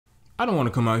I don't want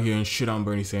to come out here and shit on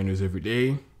Bernie Sanders every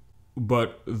day,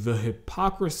 but the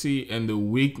hypocrisy and the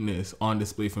weakness on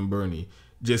display from Bernie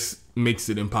just makes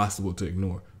it impossible to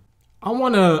ignore. I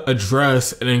want to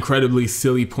address an incredibly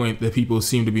silly point that people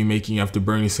seem to be making after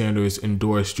Bernie Sanders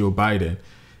endorsed Joe Biden,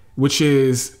 which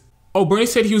is, oh, Bernie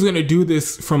said he was going to do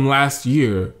this from last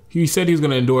year. He said he was going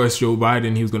to endorse Joe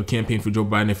Biden. He was going to campaign for Joe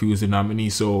Biden if he was the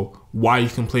nominee. So why are you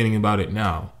complaining about it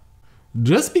now?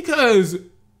 Just because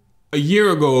a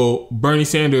year ago, Bernie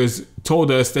Sanders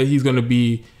told us that he's going to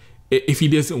be, if he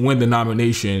doesn't win the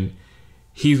nomination,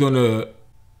 he's going to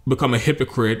become a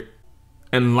hypocrite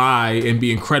and lie and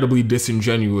be incredibly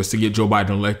disingenuous to get Joe Biden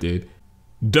elected,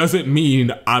 doesn't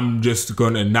mean I'm just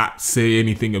going to not say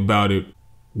anything about it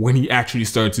when he actually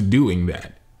starts doing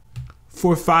that.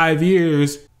 For 5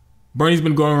 years, Bernie's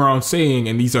been going around saying,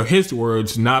 and these are his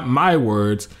words, not my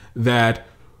words, that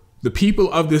the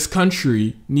people of this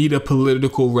country need a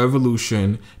political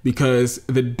revolution because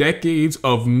the decades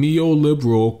of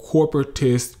neoliberal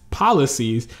corporatist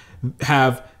policies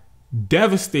have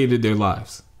devastated their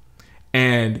lives.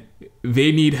 And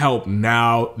they need help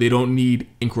now. They don't need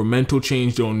incremental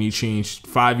change. They don't need change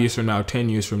 5 years from now, 10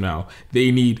 years from now.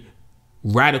 They need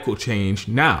radical change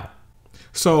now.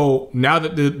 So now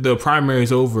that the primary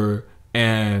is over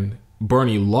and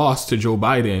Bernie lost to Joe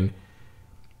Biden,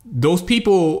 those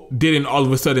people didn't all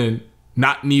of a sudden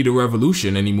not need a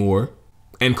revolution anymore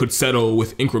and could settle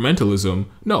with incrementalism.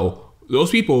 No, those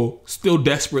people still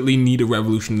desperately need a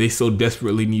revolution. They still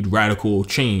desperately need radical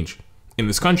change in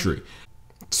this country.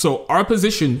 So our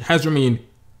position has remained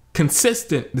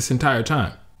consistent this entire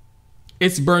time.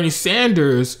 It's Bernie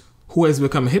Sanders who has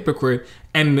become a hypocrite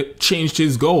and changed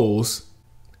his goals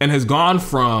and has gone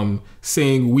from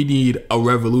saying we need a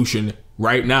revolution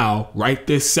right now, right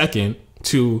this second,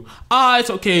 to,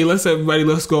 it's okay, let's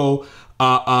go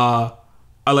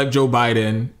elect Joe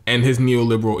Biden and his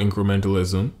neoliberal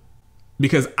incrementalism,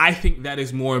 because I think that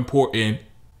is more important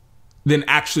than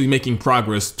actually making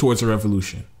progress towards a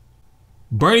revolution.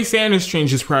 Bernie Sanders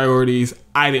changed his priorities.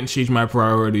 I didn't change my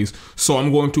priorities. So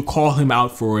I'm going to call him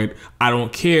out for it. I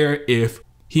don't care if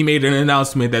he made an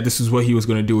announcement that this is what he was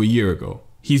going to do a year ago.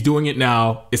 He's doing it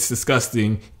now. It's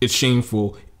disgusting. It's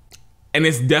shameful. And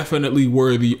it's definitely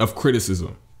worthy of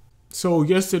criticism. So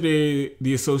yesterday,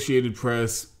 the Associated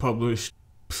Press published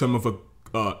some of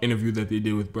a interview that they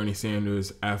did with Bernie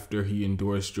Sanders after he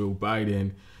endorsed Joe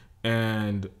Biden.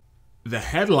 And the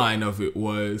headline of it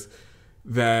was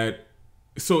that,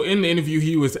 so in the interview,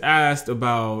 he was asked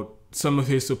about some of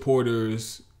his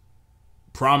supporters,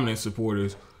 prominent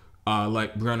supporters,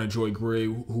 like Brianna Joy Gray,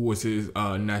 who was his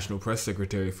national press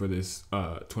secretary for this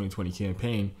 2020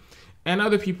 campaign, and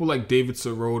other people like David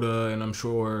Sirota, and I'm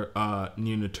sure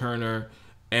Nina Turner,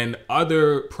 and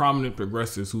other prominent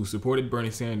progressives who supported Bernie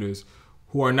Sanders,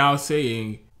 who are now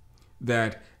saying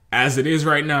that as it is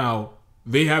right now,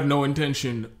 they have no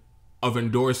intention of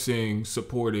endorsing,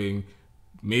 supporting,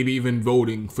 maybe even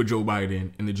voting for Joe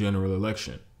Biden in the general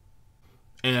election.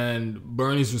 And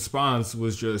Bernie's response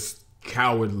was just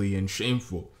cowardly and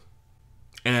shameful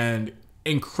and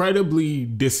incredibly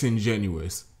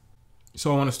disingenuous.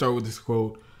 So I want to start with this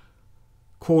quote.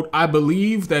 Quote, "I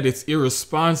believe that it's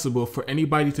irresponsible for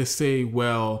anybody to say,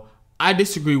 well, I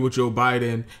disagree with Joe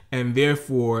Biden and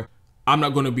therefore I'm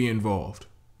not going to be involved."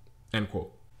 End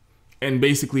quote. And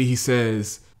basically he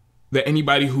says that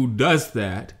anybody who does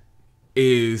that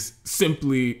is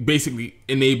simply basically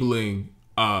enabling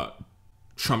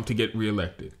Trump to get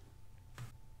reelected.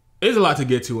 There's a lot to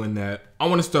get to in that. I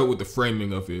want to start with the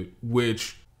framing of it,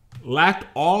 which lacked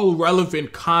all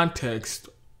relevant context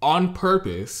on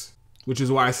purpose, which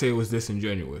is why I say it was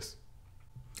disingenuous.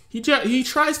 He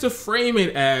tries to frame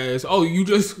it as, oh, you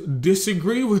just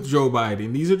disagree with Joe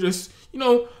Biden. These are just,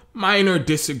 minor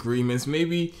disagreements.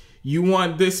 Maybe you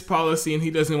want this policy and he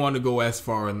doesn't want to go as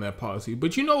far in that policy.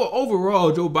 But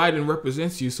overall, Joe Biden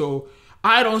represents you. So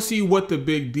I don't see what the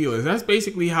big deal is. That's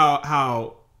basically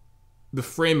how the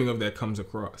framing of that comes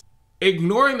across.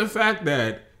 Ignoring the fact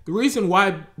that the reason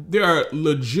why there are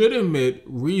legitimate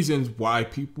reasons why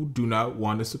people do not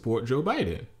want to support Joe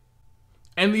Biden.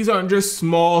 And these aren't just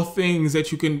small things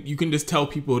that you can just tell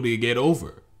people to get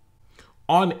over.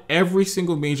 On every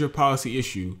single major policy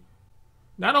issue,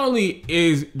 not only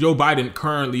is Joe Biden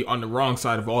currently on the wrong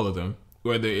side of all of them,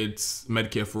 whether it's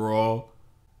Medicare for all,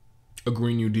 a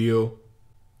Green New Deal,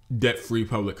 debt-free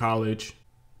public college,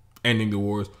 ending the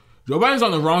wars, Joe Biden's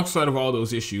on the wrong side of all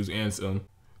those issues and some.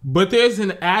 But there's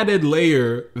an added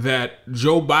layer that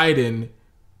Joe Biden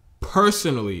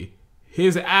personally,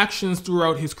 his actions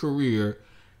throughout his career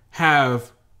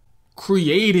have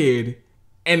created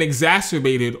and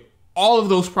exacerbated all of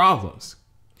those problems.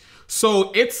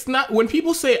 So it's not, when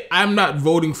people say I'm not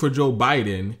voting for Joe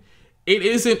Biden, it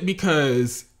isn't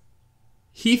because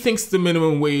he thinks the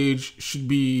minimum wage should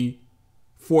be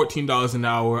 $14 an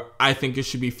hour. I think it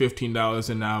should be $15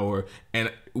 an hour.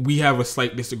 And we have a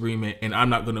slight disagreement and I'm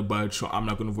not going to budge, so I'm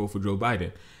not going to vote for Joe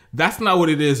Biden. That's not what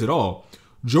it is at all.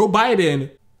 Joe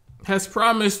Biden has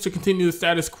promised to continue the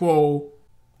status quo,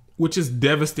 which has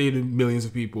devastated millions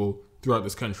of people throughout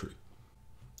this country.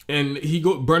 And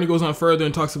Bernie goes on further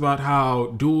and talks about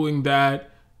how doing that,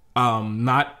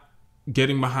 not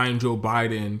getting behind Joe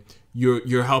Biden,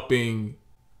 you're helping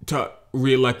to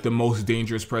reelect the most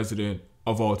dangerous president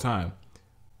of all time.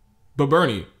 But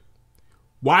Bernie,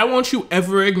 why won't you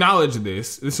ever acknowledge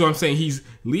this? This is what I'm saying. He's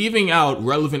leaving out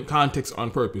relevant context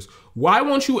on purpose. Why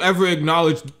won't you ever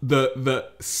acknowledge the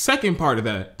second part of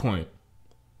that point?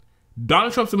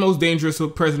 Donald Trump's the most dangerous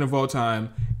president of all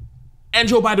time, and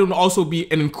Joe Biden will also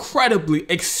be an incredibly,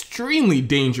 extremely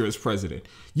dangerous president.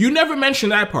 You never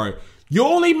mentioned that part. You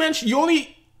only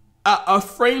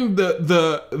framed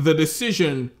the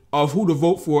decision of who to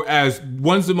vote for as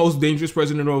one's the most dangerous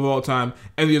president of all time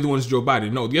and the other one is Joe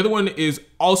Biden. No, the other one is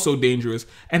also dangerous.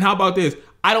 And how about this?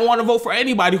 I don't want to vote for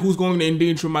anybody who's going to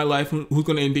endanger my life, who's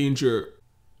going to endanger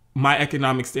my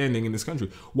economic standing in this country.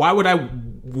 Why would I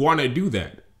want to do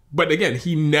that? But again,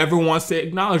 he never wants to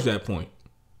acknowledge that point.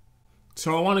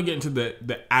 So I want to get into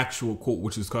the actual quote,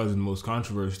 which is causing the most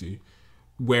controversy,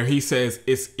 where he says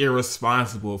it's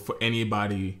irresponsible for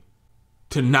anybody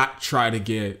to not try to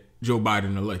get Joe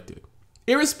Biden elected.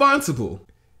 Irresponsible.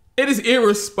 It is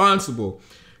irresponsible.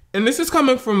 And this is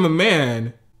coming from a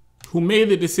man who made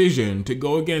the decision to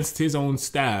go against his own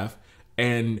staff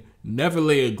and never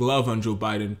lay a glove on Joe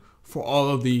Biden for all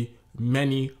of the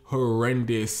many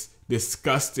horrendous,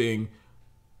 disgusting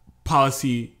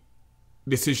policy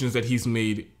decisions that he's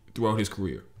made throughout his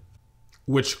career,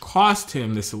 which cost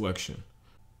him this election.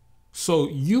 So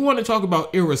you want to talk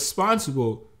about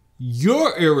irresponsible?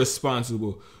 You're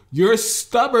irresponsible. Your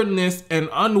stubbornness and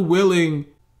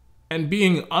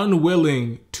being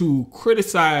unwilling to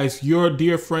criticize your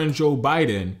dear friend Joe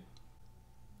Biden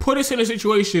put us in a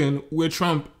situation where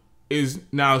Trump is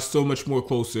now so much more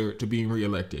closer to being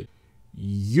reelected.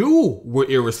 You were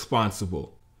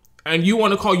irresponsible, and you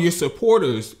want to call your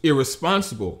supporters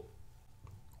irresponsible.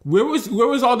 Where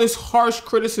was all this harsh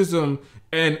criticism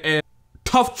and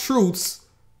tough truths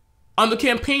on the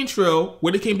campaign trail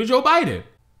when it came to Joe Biden?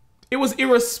 It was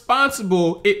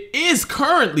irresponsible. It is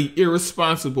currently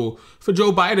irresponsible for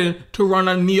Joe Biden to run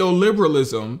on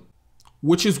neoliberalism,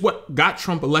 which is what got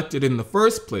Trump elected in the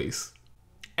first place,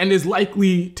 and is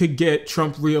likely to get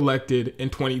Trump reelected in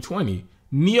 2020.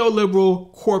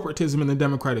 Neoliberal corporatism in the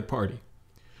Democratic Party.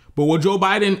 But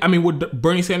would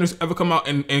Bernie Sanders ever come out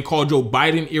and call Joe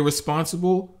Biden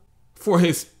irresponsible for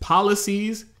his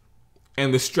policies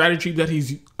and the strategy that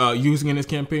he's using in his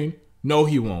campaign? No,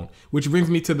 he won't. Which brings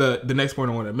me to the next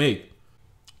point I want to make,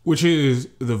 which is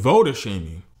the voter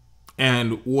shaming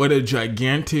and what a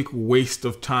gigantic waste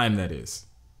of time that is.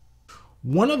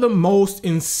 One of the most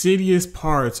insidious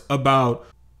parts about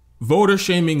voter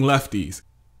shaming lefties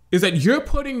is that you're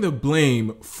putting the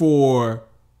blame for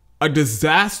a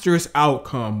disastrous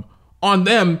outcome on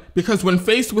them because when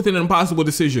faced with an impossible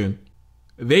decision,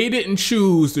 they didn't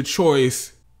choose the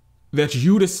choice that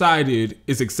you decided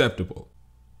is acceptable.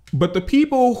 But the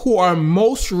people who are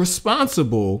most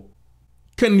responsible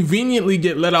conveniently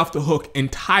get let off the hook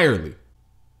entirely.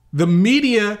 The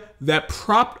media that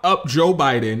propped up Joe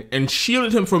Biden and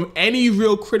shielded him from any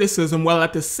real criticism while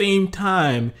at the same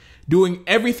time doing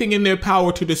everything in their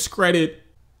power to discredit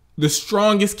the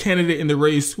strongest candidate in the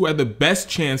race who had the best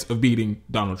chance of beating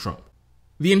Donald Trump.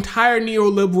 The entire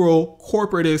neoliberal,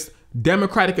 corporatist,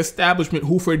 Democratic establishment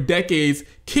who for decades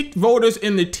kicked voters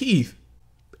in the teeth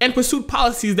and pursued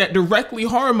policies that directly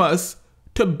harm us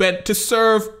to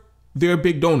serve their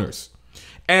big donors.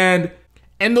 And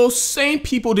those same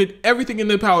people did everything in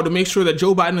their power to make sure that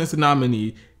Joe Biden is the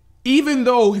nominee, even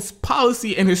though his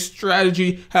policy and his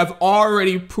strategy have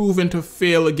already proven to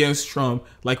fail against Trump,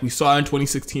 like we saw in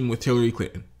 2016 with Hillary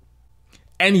Clinton.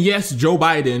 And yes, Joe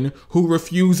Biden, who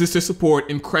refuses to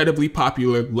support incredibly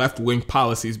popular left-wing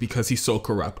policies because he's so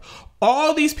corrupt.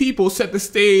 All these people set the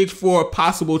stage for a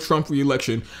possible Trump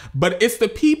re-election, but it's the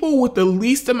people with the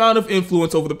least amount of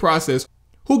influence over the process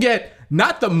who get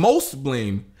not the most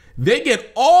blame, they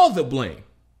get all the blame.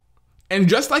 And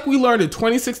just like we learned in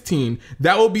 2016,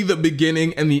 that will be the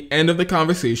beginning and the end of the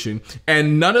conversation,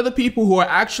 and none of the people who are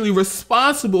actually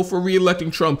responsible for re-electing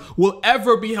Trump will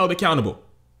ever be held accountable.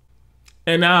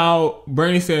 And now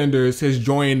Bernie Sanders has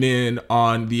joined in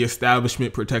on the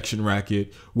establishment protection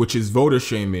racket, which is voter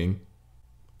shaming.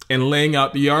 and laying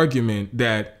out the argument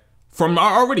that from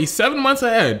already 7 months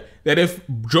ahead, that if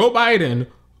Joe Biden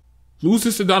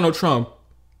loses to Donald Trump,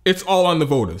 it's all on the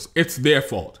voters. It's their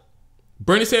fault.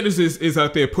 Bernie Sanders is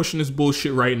out there pushing this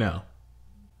bullshit right now.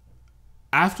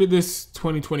 After this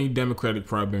 2020 Democratic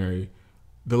primary,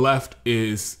 the left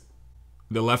is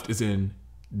in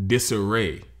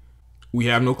disarray. We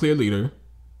have no clear leader.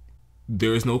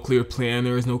 There is no clear plan.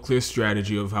 There is no clear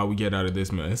strategy of how we get out of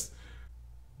this mess.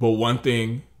 But one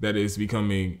thing that is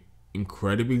becoming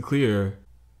incredibly clear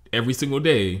every single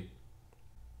day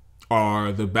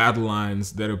are the battle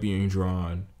lines that are being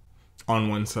drawn. On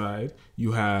one side,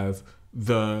 you have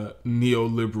the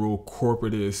neoliberal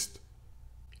corporatist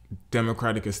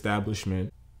Democratic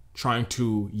establishment trying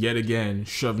to yet again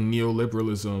shove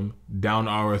neoliberalism down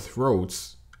our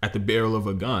throats at the barrel of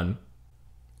a gun.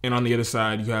 And on the other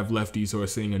side, you have lefties who are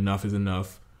saying enough is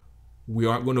enough. We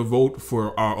aren't going to vote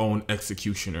for our own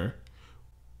executioner.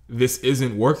 This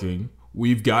isn't working.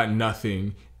 We've got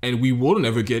nothing. And we will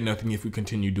never get nothing if we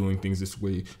continue doing things this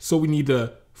way. So we need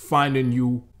to find a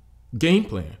new game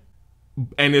plan.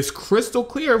 And it's crystal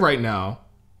clear right now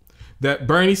that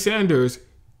Bernie Sanders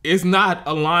is not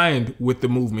aligned with the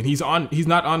movement. He's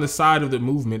not on the side of the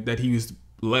movement that he's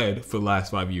led for the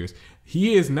last 5 years.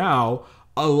 He is now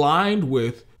aligned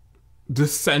with the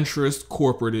centrist,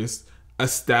 corporatist,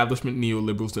 establishment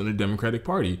neoliberals in the Democratic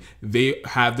Party. They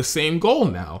have the same goal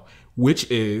now,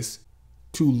 which is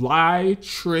to lie,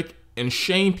 trick, and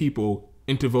shame people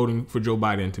into voting for Joe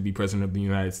Biden to be president of the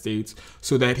United States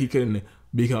so that he can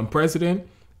become president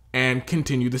and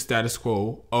continue the status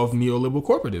quo of neoliberal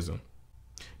corporatism.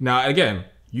 Now, again,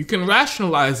 you can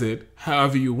rationalize it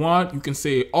however you want. You can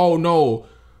say, oh no,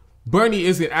 Bernie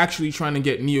isn't actually trying to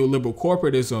get neoliberal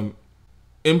corporatism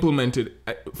implemented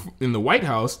in the White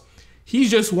House. He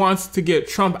just wants to get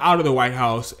Trump out of the White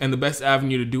House, and the best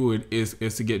avenue to do it is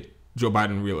to get Joe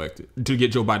Biden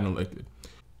elected.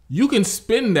 You can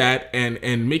spin that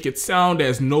and make it sound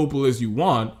as noble as you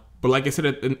want, but like I said,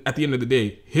 at the end of the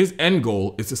day, his end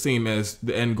goal is the same as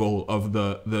the end goal of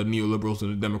the neoliberals in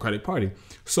the Democratic Party.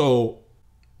 So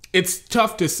it's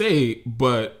tough to say,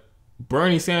 but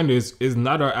Bernie Sanders is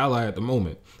not our ally at the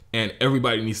moment, and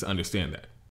everybody needs to understand that.